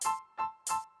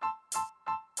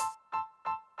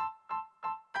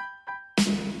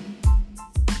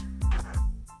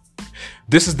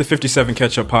This is the 57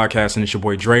 Catch-Up Podcast, and it's your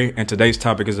boy Dre, and today's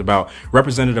topic is about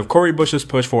Representative Cori Bush's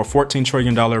push for a $14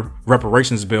 trillion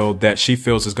reparations bill that she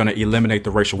feels is going to eliminate the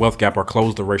racial wealth gap or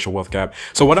close the racial wealth gap.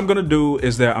 So what I'm going to do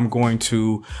is that I'm going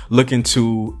to look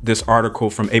into this article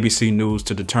from ABC News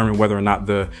to determine whether or not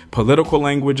the political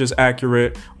language is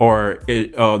accurate or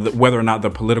whether or not the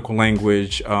political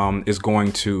language is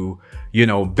going to,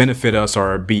 benefit us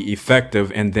or be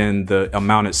effective, and then the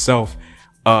amount itself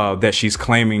that she's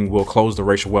claiming will close the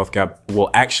racial wealth gap will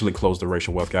actually close the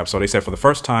racial wealth gap. So they said for the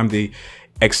first time, the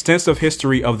extensive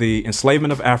history of the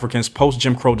enslavement of Africans,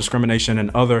 post-Jim Crow discrimination,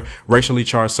 and other racially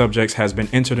charged subjects has been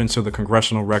entered into the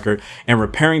congressional record, and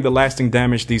repairing the lasting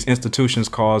damage these institutions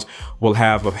cause will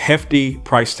have a hefty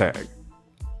price tag,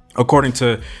 according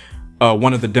to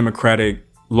one of the Democratic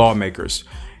lawmakers.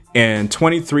 In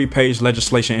 23-page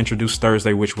legislation introduced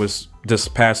Thursday, which was this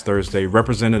past Thursday,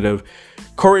 Representative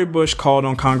Cori Bush called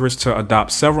on Congress to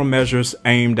adopt several measures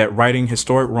aimed at righting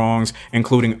historic wrongs,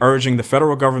 including urging the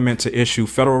federal government to issue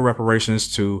federal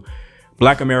reparations to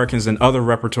Black Americans and other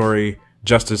reparatory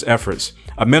justice efforts.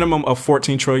 A minimum of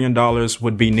 $14 trillion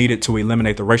would be needed to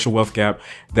eliminate the racial wealth gap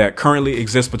that currently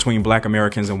exists between Black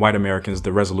Americans and white Americans,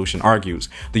 the resolution argues.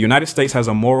 The United States has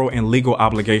a moral and legal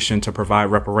obligation to provide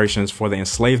reparations for the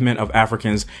enslavement of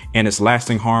Africans and its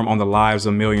lasting harm on the lives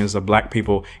of millions of Black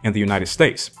people in the United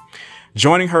States.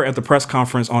 Joining her at the press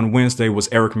conference on Wednesday was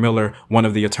Eric Miller, one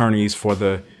of the attorneys for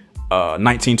the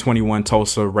 1921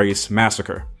 Tulsa Race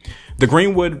Massacre. The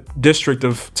Greenwood district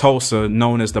of Tulsa,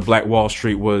 known as the Black Wall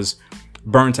Street, was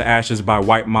burned to ashes by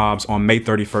white mobs on May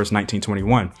 31st,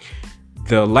 1921.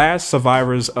 The last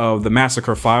survivors of the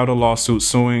massacre filed a lawsuit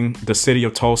suing the city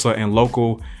of Tulsa and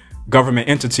local government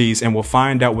entities, and will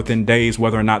find out within days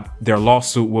whether or not their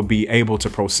lawsuit will be able to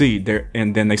proceed.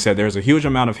 And then they said there's a huge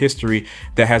amount of history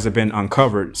that hasn't been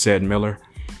uncovered, said Miller.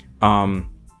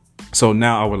 So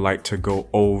now I would like to go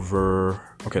over.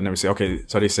 Okay, let me see. Okay,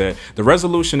 so they said the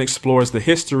resolution explores the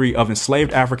history of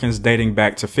enslaved Africans dating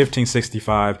back to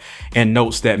 1565 and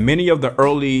notes that many of the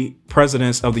early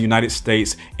presidents of the United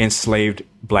States enslaved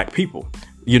Black people,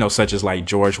 such as like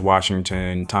George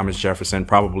Washington, Thomas Jefferson,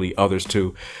 probably others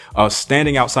too.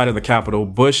 Standing outside of the Capitol,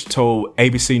 Bush told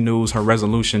ABC News her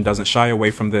resolution doesn't shy away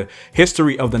from the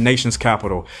history of the nation's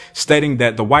capital, stating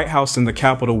that the White House and the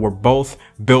Capitol were both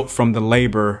built from the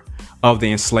labor of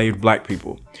the enslaved Black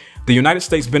people. The United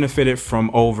States benefited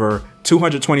from over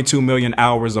 222 million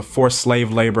hours of forced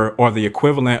slave labor, or the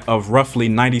equivalent of roughly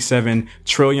 $97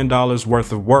 trillion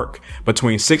worth of work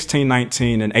between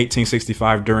 1619 and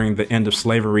 1865 during the end of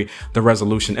slavery, the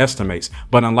resolution estimates.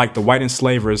 But unlike the white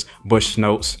enslavers, Bush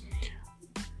notes,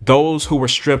 those who were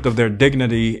stripped of their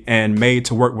dignity and made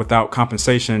to work without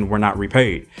compensation were not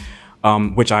repaid,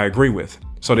 which I agree with.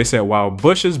 So they said, while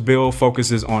Bush's bill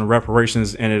focuses on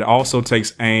reparations and it also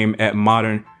takes aim at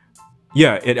modern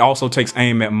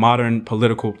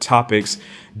political topics,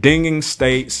 dinging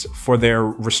states for their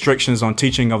restrictions on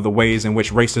teaching of the ways in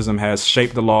which racism has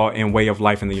shaped the law and way of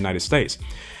life in the United States,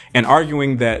 and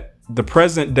arguing that the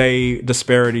present day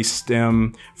disparities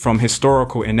stem from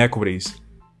historical inequities.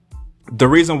 The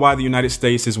reason why the United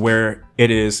States is where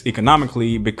it is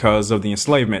economically because of the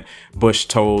enslavement, Bush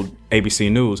told ABC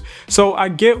News. So I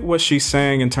get what she's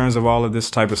saying in terms of all of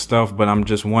this type of stuff, but I'm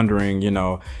just wondering,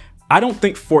 I don't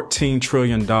think $14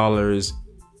 trillion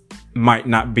might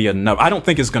not be enough. I don't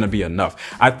think it's going to be enough.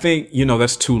 I think,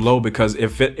 that's too low, because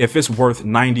if it's worth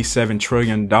 $97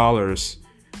 trillion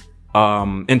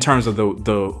in terms of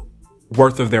the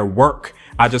worth of their work,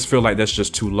 I just feel like that's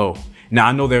just too low. Now,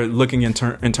 I know they're looking in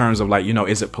terms of like,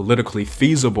 is it politically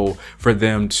feasible for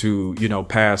them to,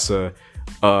 pass a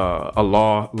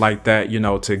law like that,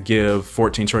 to give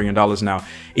 $14 trillion. Now,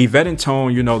 Yvette and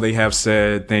Tone, they have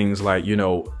said things like,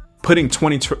 putting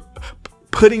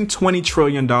 $20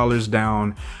 trillion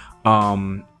down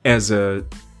as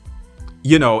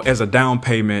a down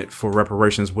payment for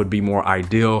reparations would be more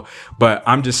ideal. But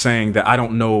I'm just saying that I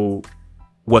don't know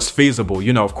what's feasible.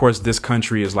 Of course, this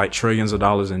country is like trillions of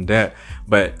dollars in debt,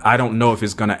 but I don't know if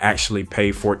it's going to actually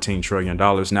pay $14 trillion.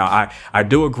 Now, I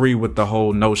do agree with the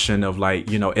whole notion of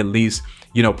like, at least,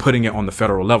 putting it on the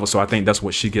federal level. So I think that's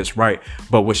what she gets right.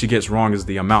 But what she gets wrong is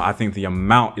the amount. I think the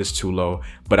amount is too low,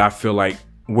 but I feel like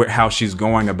how she's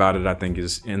going about it, I think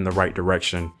is in the right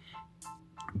direction.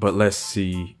 But let's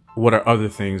see. What are other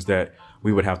things that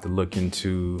we would have to look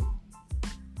into?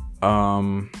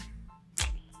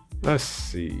 Let's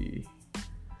see.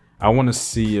 I want to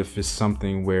see if it's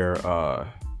something where,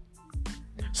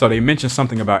 so they mentioned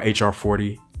something about HR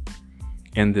 40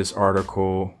 in this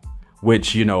article,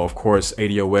 which, of course,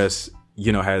 ADOS,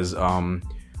 has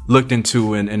looked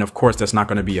into, and of course that's not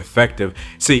going to be effective.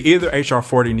 See, either HR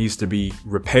 40 needs to be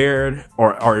repaired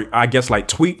or I guess like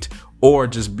tweaked, or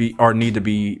need to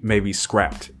be maybe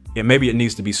scrapped. Maybe it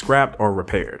needs to be scrapped or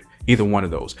repaired. Either one of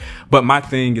those. But my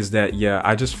thing is that,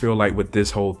 I just feel like with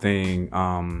this whole thing,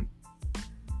 I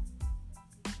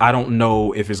don't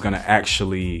know if it's going to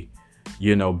actually,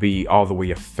 be all the way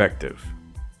effective.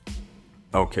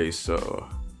 Okay, so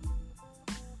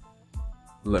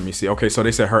let me see. Okay, so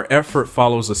they said her effort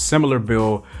follows a similar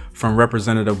bill from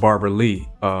Representative Barbara Lee.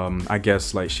 I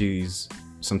guess like she's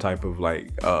some type of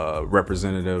like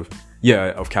representative,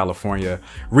 of California,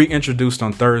 reintroduced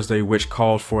on Thursday, which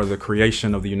called for the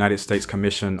creation of the United States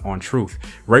Commission on Truth,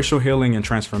 Racial Healing and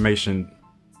Transformation.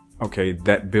 Okay,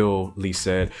 that bill, Lee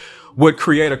said, would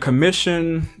create a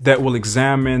commission that will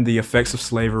examine the effects of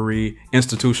slavery,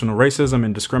 institutional racism,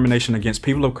 and discrimination against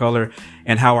people of color,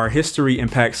 and how our history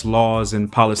impacts laws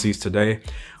and policies today.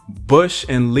 Bush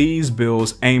and Lee's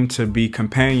bills aim to be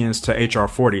companions to HR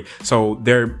 40. So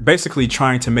they're basically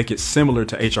trying to make it similar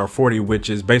to HR 40, which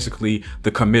is basically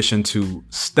the commission to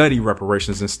study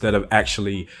reparations instead of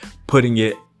actually putting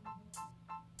it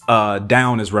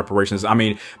down as reparations. I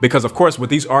mean, because of course with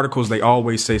these articles, they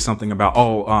always say something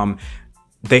about,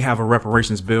 they have a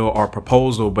reparations bill or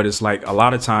proposal, but it's like a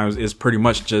lot of times it's pretty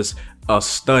much just a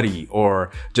study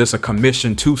or just a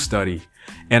commission to study.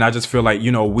 And I just feel like,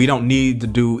 we don't need to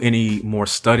do any more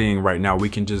studying right now. We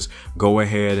can just go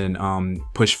ahead and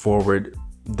push forward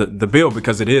the bill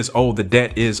because it is old. The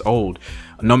debt is old.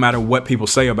 No matter what people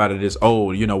say about it is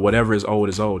old. Whatever is old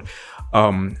is old.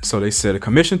 So they said a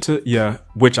commission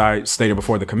which I stated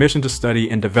before, the commission to study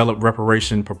and develop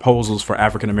reparation proposals for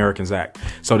African Americans Act.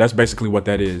 So that's basically what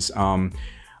that is.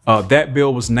 That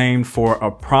bill was named for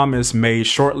a promise made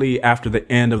shortly after the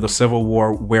end of the Civil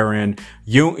War, wherein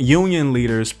Union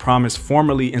leaders promised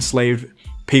formerly enslaved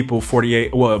people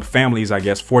families,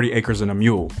 40 acres and a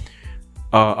mule.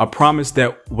 A promise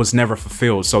that was never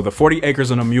fulfilled. So the 40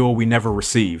 acres and a mule we never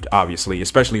received, obviously,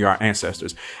 especially our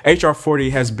ancestors. HR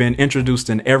 40 has been introduced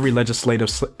in every legislative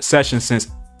session since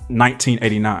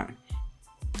 1989.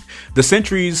 The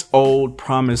centuries-old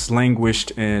promise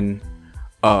languished in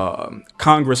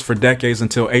Congress for decades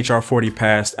until HR 40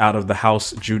 passed out of the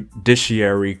House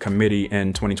Judiciary Committee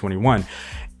in 2021.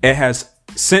 It has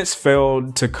since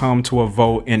failed to come to a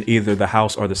vote in either the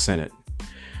House or the Senate.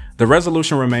 The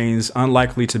resolution remains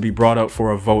unlikely to be brought up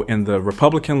for a vote in the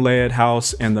Republican-led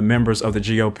House, and the members of the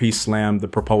GOP slammed the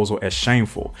proposal as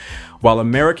shameful. While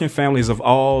American families of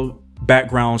all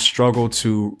backgrounds struggle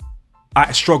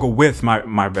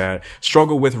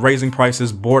with raising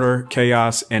prices, border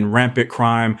chaos, and rampant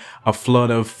crime, a flood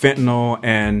of fentanyl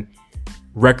and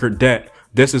record debt.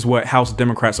 This is what House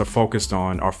Democrats are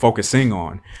focusing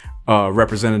on.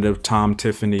 Representative Tom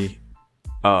Tiffany,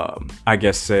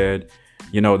 said,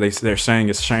 they're saying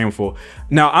it's shameful.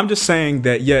 Now, I'm just saying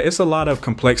that, it's a lot of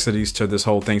complexities to this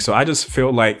whole thing. So I just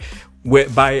feel like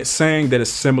by it saying that it's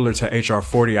similar to HR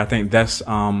 40, I think that's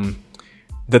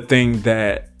the thing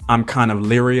that I'm kind of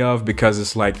leery of, because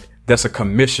it's like that's a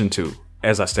commission to,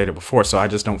 as I stated before. So I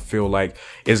just don't feel like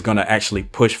it's going to actually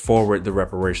push forward the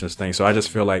reparations thing. So I just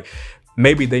feel like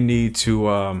maybe they need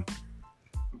to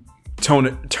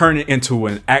turn it into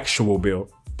an actual bill.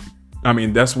 I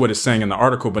mean, that's what it's saying in the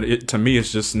article, but to me,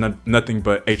 it's just nothing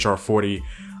but HR 40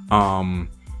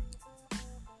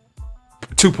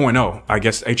 2.0, I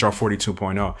guess HR 40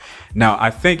 2.0. Now,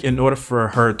 I think in order for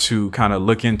her to kind of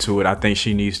look into it, I think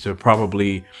she needs to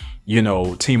probably,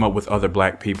 team up with other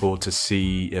Black people to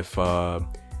see if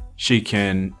she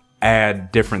can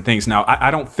add different things. Now, I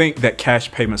don't think that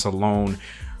cash payments alone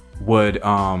would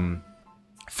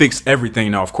fix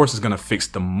everything. Now, of course, it's going to fix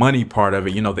the money part of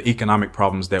it, the economic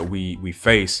problems that we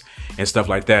face and stuff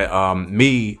like that.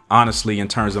 Me, honestly, in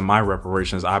terms of my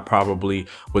reparations, I probably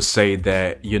would say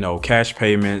that, cash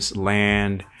payments,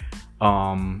 land,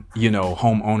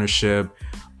 home ownership,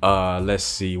 let's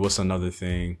see, what's another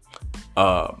thing?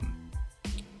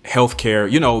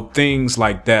 Healthcare, things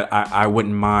like that. I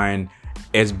wouldn't mind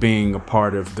as being a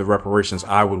part of the reparations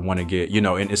I would want to get,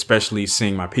 and especially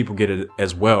seeing my people get it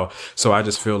as well. So I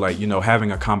just feel like,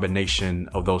 having a combination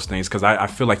of those things, because I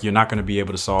feel like you're not going to be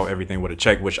able to solve everything with a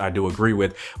check, which I do agree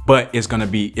with, but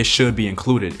it should be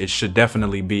included. It should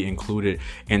definitely be included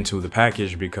into the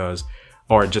package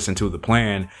or just into the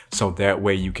plan. So that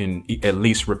way you can at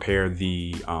least repair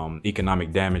the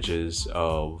economic damages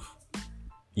of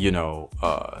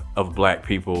Black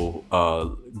people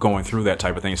going through that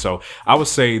type of thing. So I would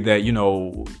say that,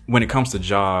 when it comes to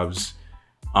jobs,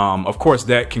 of course,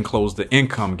 that can close the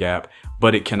income gap.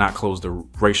 but it cannot close the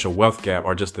racial wealth gap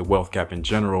or just the wealth gap in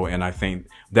general. And I think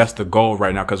that's the goal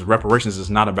right now, because reparations is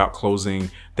not about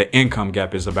closing the income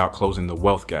gap, it's about closing the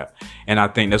wealth gap. And I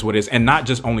think that's what it is. And not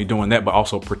just only doing that, but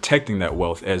also protecting that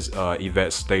wealth, as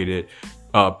Yvette stated,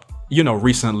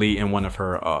 recently in one of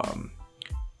her,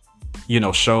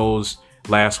 shows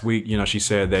last week. She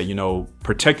said that,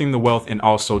 protecting the wealth and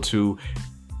also to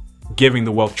giving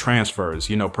the wealth transfers,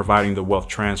 providing the wealth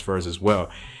transfers as well.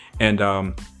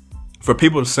 And, for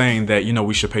people saying that,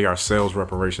 we should pay ourselves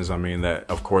reparations, I mean, that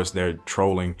of course they're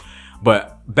trolling.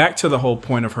 But back to the whole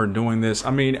point of her doing this, I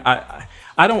mean, I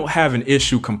don't have an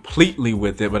issue completely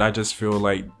with it, but I just feel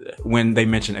like when they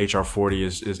mentioned HR 40,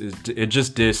 it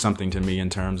just did something to me in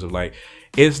terms of like,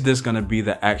 is this going to be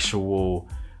the actual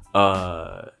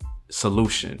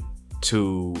solution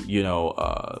to,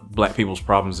 black people's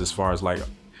problems as far as like,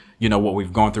 what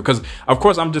we've gone through? Because of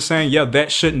course I'm just saying, yeah,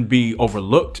 that shouldn't be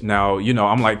overlooked. Now,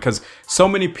 I'm like, because so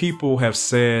many people have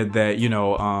said that,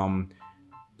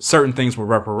 certain things were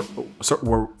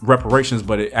reparations,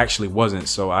 but it actually wasn't.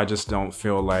 So I just don't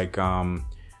feel like,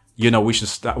 we should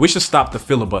stop the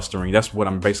filibustering. That's what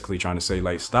I'm basically trying to say.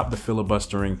 Like, stop the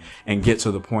filibustering and get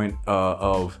to the point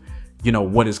of,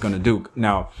 what it's going to do.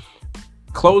 Now,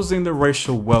 closing the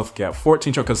racial wealth gap,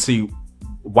 14 trillion, because see,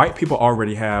 white people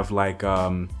already have like,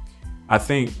 I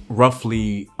think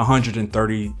roughly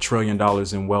 $130 trillion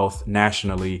in wealth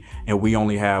nationally. And we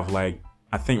only have like,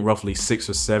 I think roughly $6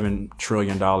 or $7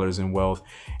 trillion in wealth.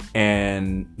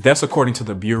 And that's according to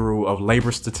the Bureau of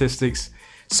Labor Statistics.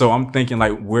 So I'm thinking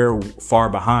like we're far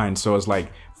behind. So it's like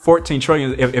 14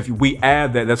 trillion. If we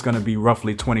add that, that's going to be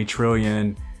roughly 20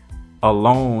 trillion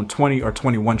alone, 20 or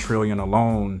 21 trillion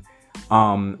alone,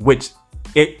 which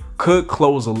it could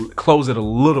close it a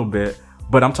little bit.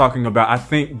 But I'm talking about, I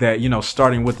think that,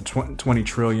 starting with the 20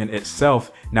 trillion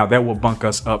itself, now that will bump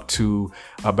us up to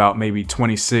about maybe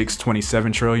 26,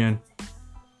 27 trillion.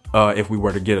 If we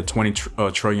were to get a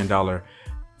 $20 trillion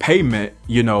payment,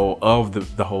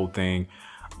 of the whole thing.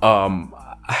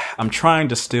 I'm trying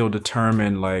to still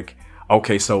determine like,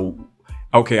 okay,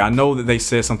 I know that they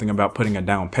said something about putting a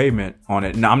down payment on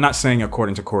it. Now, I'm not saying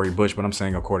according to Cori Bush, but I'm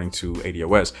saying according to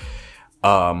ADOS.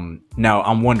 Now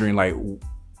I'm wondering like, what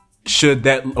should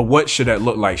that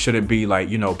look like? Should it be like,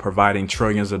 providing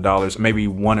trillions of dollars, maybe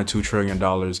 $1 or $2 trillion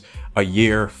a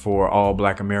year for all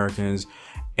black Americans,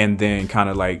 and then kind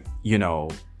of like,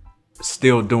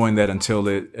 still doing that until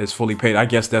it is fully paid? I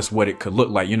guess that's what it could look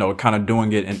like, kind of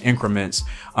doing it in increments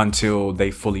until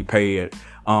they fully pay it.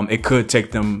 It could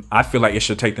take them, I feel like it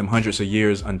should take them hundreds of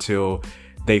years until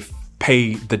they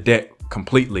pay the debt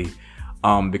completely.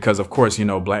 Because of course,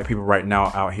 black people right now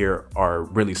out here are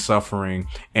really suffering.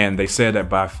 And they said that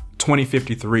by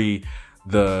 2053,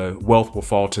 the wealth will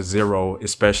fall to zero,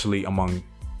 especially among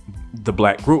the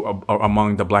black group, or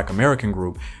among the black American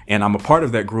group. And I'm a part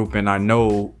of that group, and I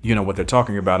know, what they're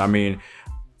talking about. I mean,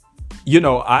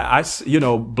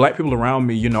 black people around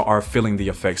me, are feeling the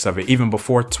effects of it even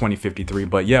before 2053.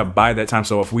 But yeah, by that time.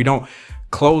 So if we don't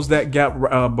close that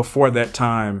gap before that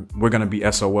time, we're going to be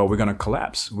SOL. We're going to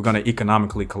collapse. We're going to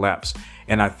economically collapse.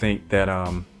 And I think that,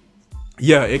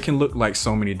 it can look like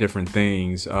so many different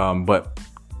things. But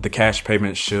the cash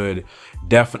payment should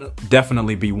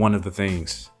definitely be one of the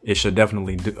things. It should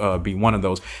definitely be one of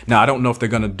those. Now, I don't know if they're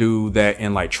going to do that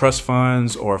in like trust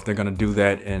funds, or if they're going to do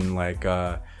that in like,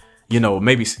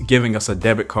 maybe giving us a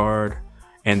debit card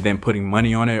and then putting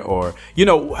money on it, or,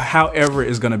 however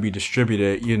it's going to be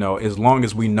distributed, as long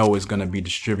as we know it's going to be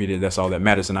distributed, that's all that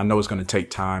matters. And I know it's going to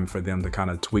take time for them to kind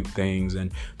of tweak things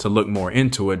and to look more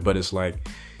into it. But it's like,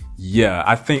 yeah,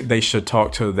 I think they should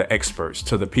talk to the experts,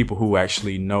 to the people who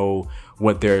actually know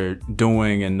what they're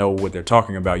doing and know what they're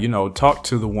talking about. Talk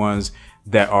to the ones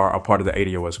that are a part of the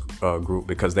ADOS group,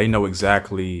 because they know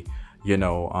exactly,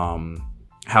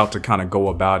 how to kind of go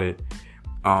about it,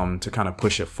 to kind of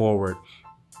push it forward.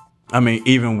 I mean,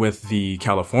 even with the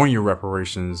California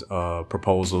reparations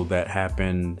proposal that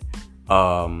happened,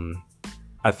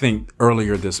 I think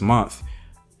earlier this month,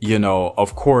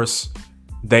 of course,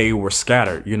 they were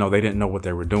scattered. They didn't know what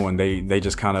they were doing. They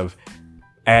just kind of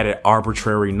added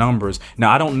arbitrary numbers.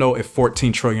 Now, I don't know if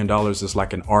 $14 trillion is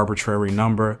like an arbitrary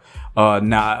number.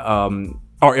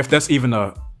 Or if that's even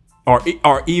or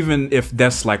even if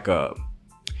that's like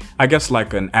I guess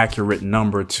like an accurate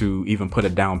number to even put a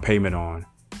down payment on,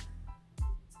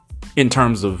 in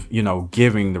terms of,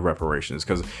 giving the reparations.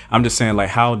 Because I'm just saying, like,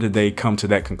 how did they come to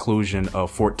that conclusion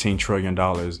of $14 trillion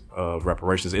of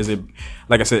reparations? Is it,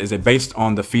 like I said, is it based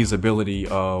on the feasibility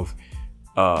of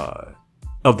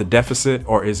the deficit,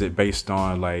 or is it based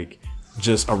on like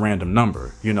just a random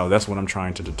number? That's what I'm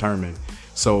trying to determine.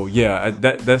 So yeah,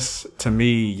 that's to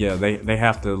me, yeah, they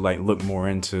have to like look more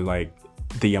into like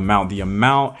the amount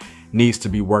needs to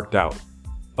be worked out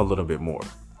a little bit more,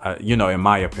 in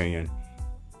my opinion.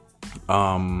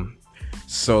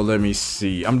 So let me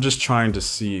see. I'm just trying to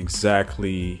see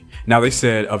exactly. Now they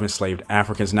said of enslaved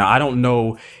Africans. Now I don't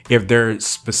know if they're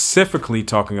specifically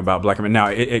talking about Black Americans. Now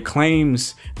it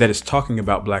claims that it's talking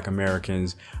about Black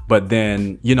Americans, but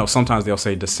then, sometimes they'll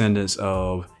say descendants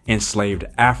of enslaved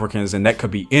Africans, and that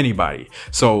could be anybody.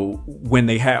 So when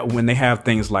they have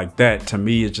things like that, to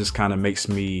me, it just kind of makes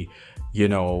me,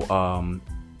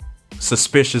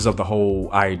 suspicious of the whole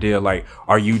idea. Like,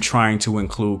 are you trying to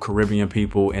include Caribbean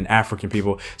people and African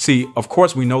people? See, of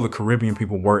course, we know the Caribbean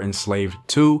people were enslaved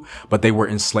too, but they were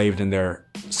enslaved in their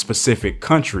specific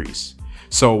countries.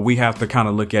 So we have to kind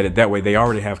of look at it that way. They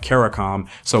already have CARICOM.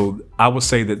 So I would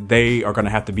say that they are going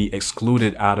to have to be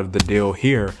excluded out of the deal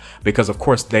here because, of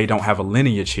course, they don't have a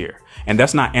lineage here. And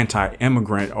that's not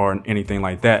anti-immigrant or anything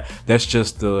like that. That's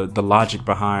just the logic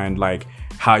behind like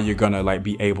how you're going to like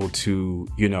be able to,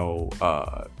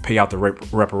 pay out the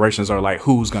reparations, or like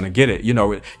who's going to get it.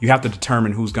 You have to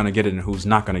determine who's going to get it and who's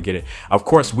not going to get it. Of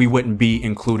course, we wouldn't be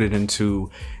included into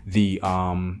the,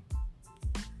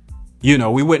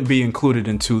 we wouldn't be included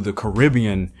into the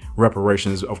Caribbean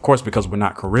reparations, of course, because we're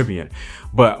not Caribbean.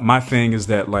 But my thing is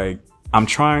that like, I'm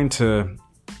trying to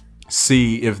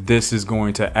see if this is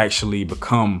going to actually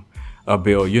become a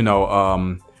bill,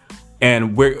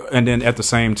 and then at the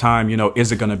same time,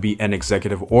 is it going to be an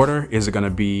executive order? Is it going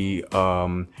to be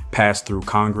passed through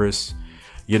Congress?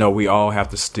 We all have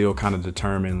to still kind of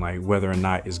determine like whether or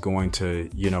not it's going to,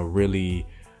 really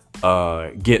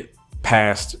get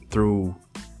passed through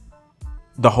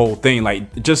the whole thing.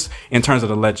 Like just in terms of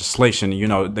the legislation,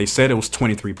 they said it was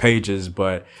 23 pages,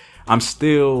 but I'm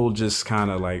still just kind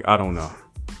of like, I don't know.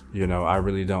 I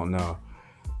really don't know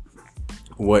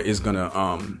what is going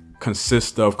to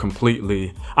consist of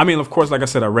completely. I mean, of course, like I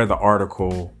said, I read the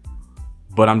article,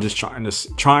 but I'm just trying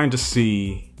to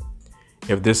see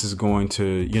if this is going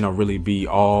to, really be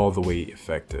all the way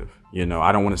effective.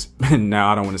 I don't want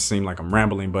to seem like I'm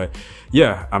rambling, but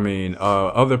yeah, I mean,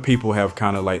 other people have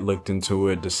kind of like looked into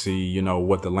it to see,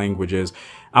 what the language is.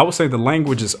 I would say the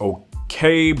language is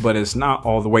okay, but it's not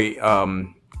all the way,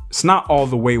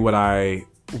 what I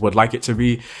would like it to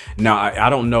be. Now,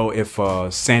 I don't know if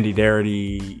Sandy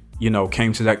Darity,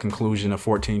 came to that conclusion of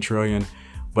 14 trillion,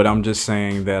 but I'm just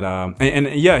saying that, and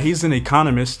yeah, he's an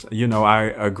economist. I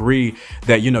agree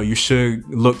that, you should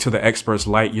look to the experts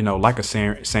like, like a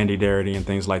Sandy Darity and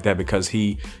things like that, because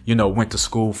he, went to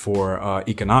school for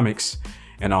economics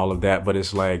and all of that. But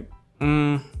it's like,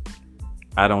 I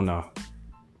don't know.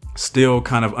 Still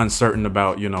kind of uncertain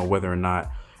about, whether or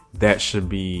not that should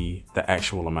be the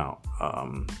actual amount.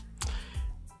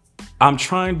 I'm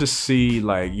trying to see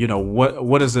like,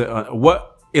 what is it? What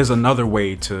is another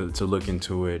way to look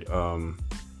into it? I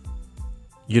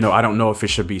don't know if it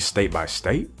should be state by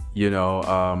state,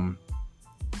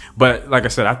 but like I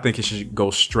said, I think it should go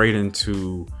straight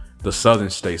into the southern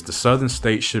states. The southern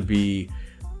states should be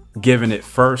given it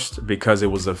first because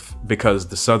because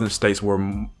the southern states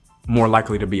were more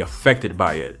likely to be affected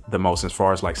by it the most as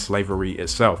far as like slavery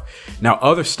itself. Now,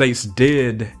 other states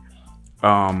did,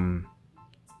 have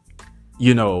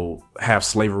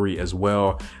slavery as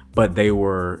well, but they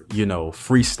were,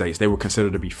 free states. They were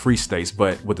considered to be free states.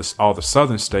 But with all the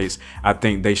southern states, I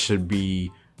think they should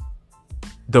be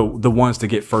the ones to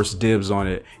get first dibs on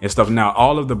it and stuff. Now,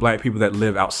 all of the Black people that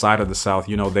live outside of the South,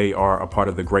 they are a part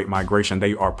of the Great Migration.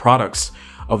 They are products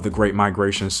of the Great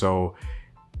Migration. So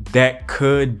that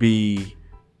could be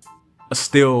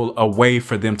still a way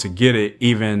for them to get it,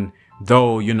 even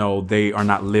though, they are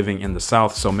not living in the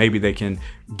South. So maybe they can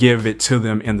give it to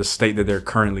them in the state that they're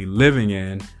currently living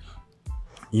in,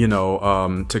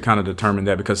 to kind of determine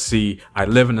that. Because see, I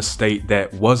live in a state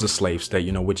that was a slave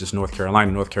state, which is North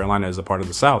Carolina. North Carolina is a part of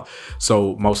the South.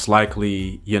 So most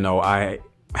likely, I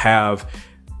have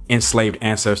enslaved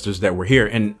ancestors that were here.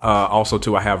 And also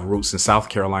too, I have roots in South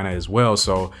Carolina as well.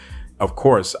 So of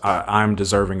course, I'm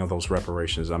deserving of those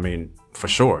reparations. I mean, for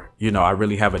sure. I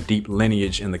really have a deep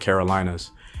lineage in the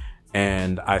Carolinas.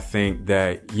 And I think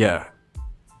that, yeah,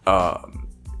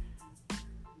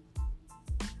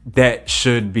 that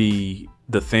should be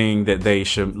the thing that they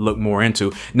should look more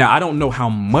into. Now, I don't know how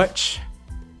much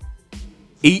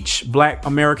each Black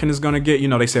American is going to get.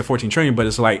 They said 14 trillion, but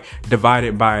it's like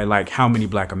divided by like how many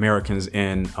Black Americans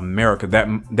in America.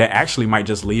 That actually might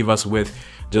just leave us with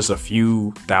just a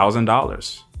few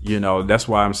 $1,000s. That's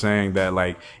why I'm saying that,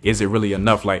 like, is it really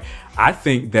enough? Like, I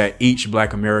think that each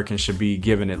Black American should be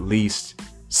given at least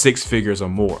 6 figures or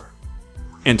more.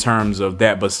 in terms of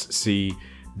that. But see,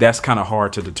 that's kind of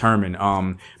hard to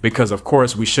determine, because of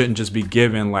course we shouldn't just be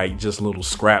given like just little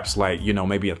scraps, like, you know,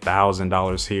 maybe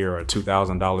 $1,000 here or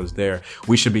 $2,000 there.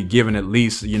 We should be given at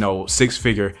least, you know, a six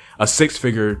figure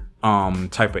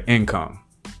type of income,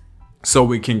 so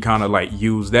we can kind of like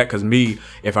use that. Because me,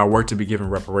 if I were to be given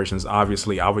reparations,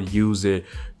 obviously I would use it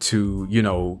to, you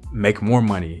know, make more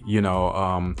money, you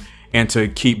know, and to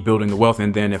keep building the wealth.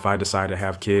 And then if I decide to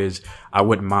have kids, I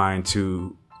wouldn't mind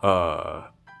to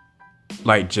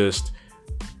like just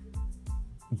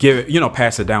give it, you know,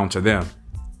 pass it down to them.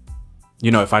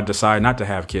 You know, if I decide not to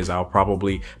have kids, I'll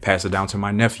probably pass it down to my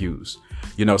nephews,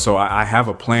 you know. So I have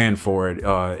a plan for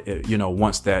it, you know,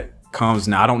 once that comes.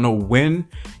 Now, I don't know when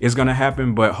it's going to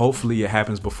happen, but hopefully it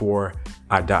happens before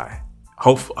I die.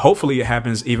 Hopefully it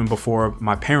happens even before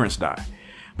my parents die,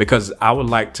 because I would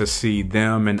like to see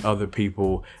them and other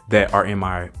people that are in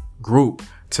my group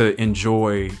to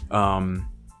enjoy,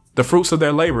 the fruits of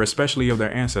their labor, especially of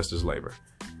their ancestors' labor.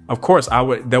 Of course, that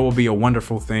will be a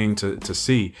wonderful thing to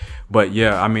see. But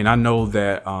yeah, I mean, I know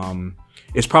that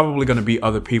it's probably going to be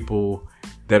other people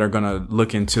that are going to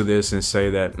look into this and say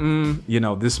that, you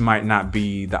know, this might not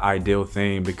be the ideal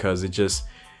thing, because it just,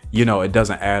 you know, it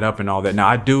doesn't add up and all that. Now,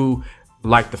 I do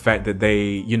like the fact that they,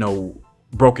 you know,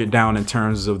 broke it down in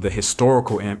terms of the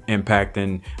historical impact,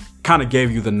 and kind of gave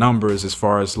you the numbers as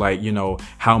far as like, you know,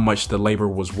 how much the labor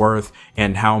was worth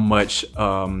and how much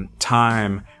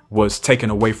time was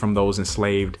taken away from those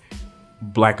enslaved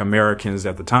Black Americans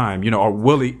at the time, you know, or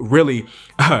really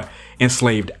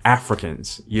enslaved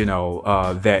Africans, you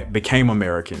know, that became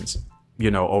Americans,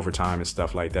 you know, over time and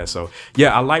stuff like that. So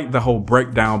yeah, I like the whole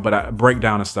breakdown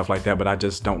and stuff like that, but I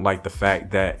just don't like the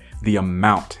fact that the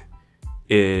amount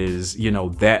is, you know,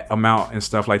 that amount and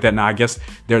stuff like that. Now, I guess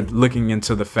they're looking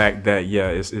into the fact that, yeah,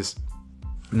 it's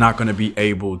not going to be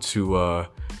able to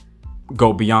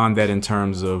go beyond that in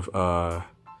terms of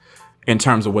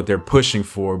what they're pushing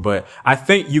for. But I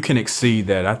think you can exceed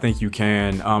that. I think you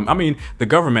can. I mean, the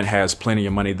government has plenty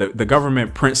of money. The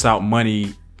government prints out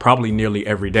money probably nearly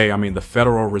every day. I mean, the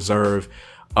Federal Reserve,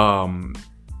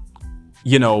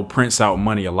 you know, prints out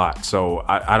money a lot. So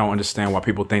I don't understand why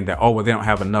people think that, oh, well, they don't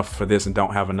have enough for this and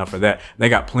don't have enough for that. They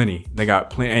got plenty.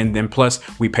 And then plus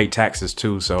we pay taxes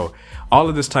too. So all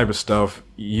of this type of stuff,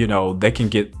 you know, they can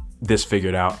get this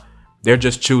figured out. They're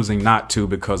just choosing not to,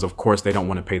 because of course they don't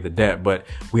want to pay the debt, but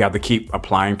we have to keep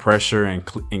applying pressure and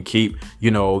keep, you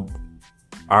know,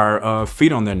 our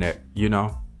feet on their neck, you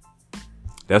know.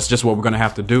 That's just what we're going to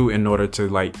have to do in order to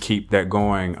like keep that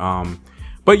going.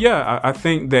 But yeah, I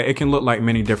think that it can look like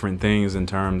many different things in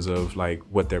terms of like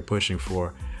what they're pushing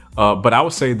for. But I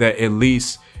would say that at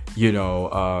least, you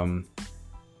know,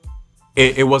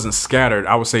 it wasn't scattered.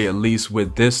 I would say at least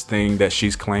with this thing that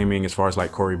she's claiming, as far as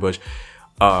like Cori Bush,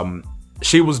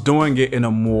 she was doing it in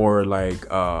a more like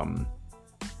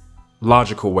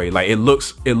logical way. Like it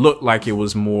looked like it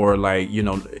was more like, you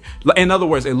know, in other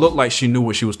words, it looked like she knew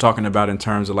what she was talking about in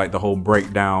terms of like the whole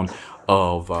breakdown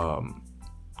of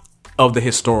the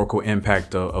historical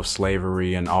impact of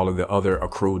slavery and all of the other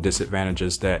accrued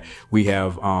disadvantages that we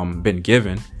have been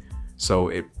given.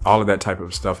 So all of that type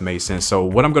of stuff made sense. So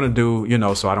what I'm going to do, you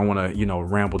know, so I don't want to, you know,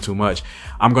 ramble too much,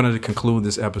 I'm going to conclude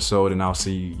this episode, and I'll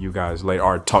see you guys later,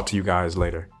 or talk to you guys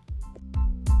later.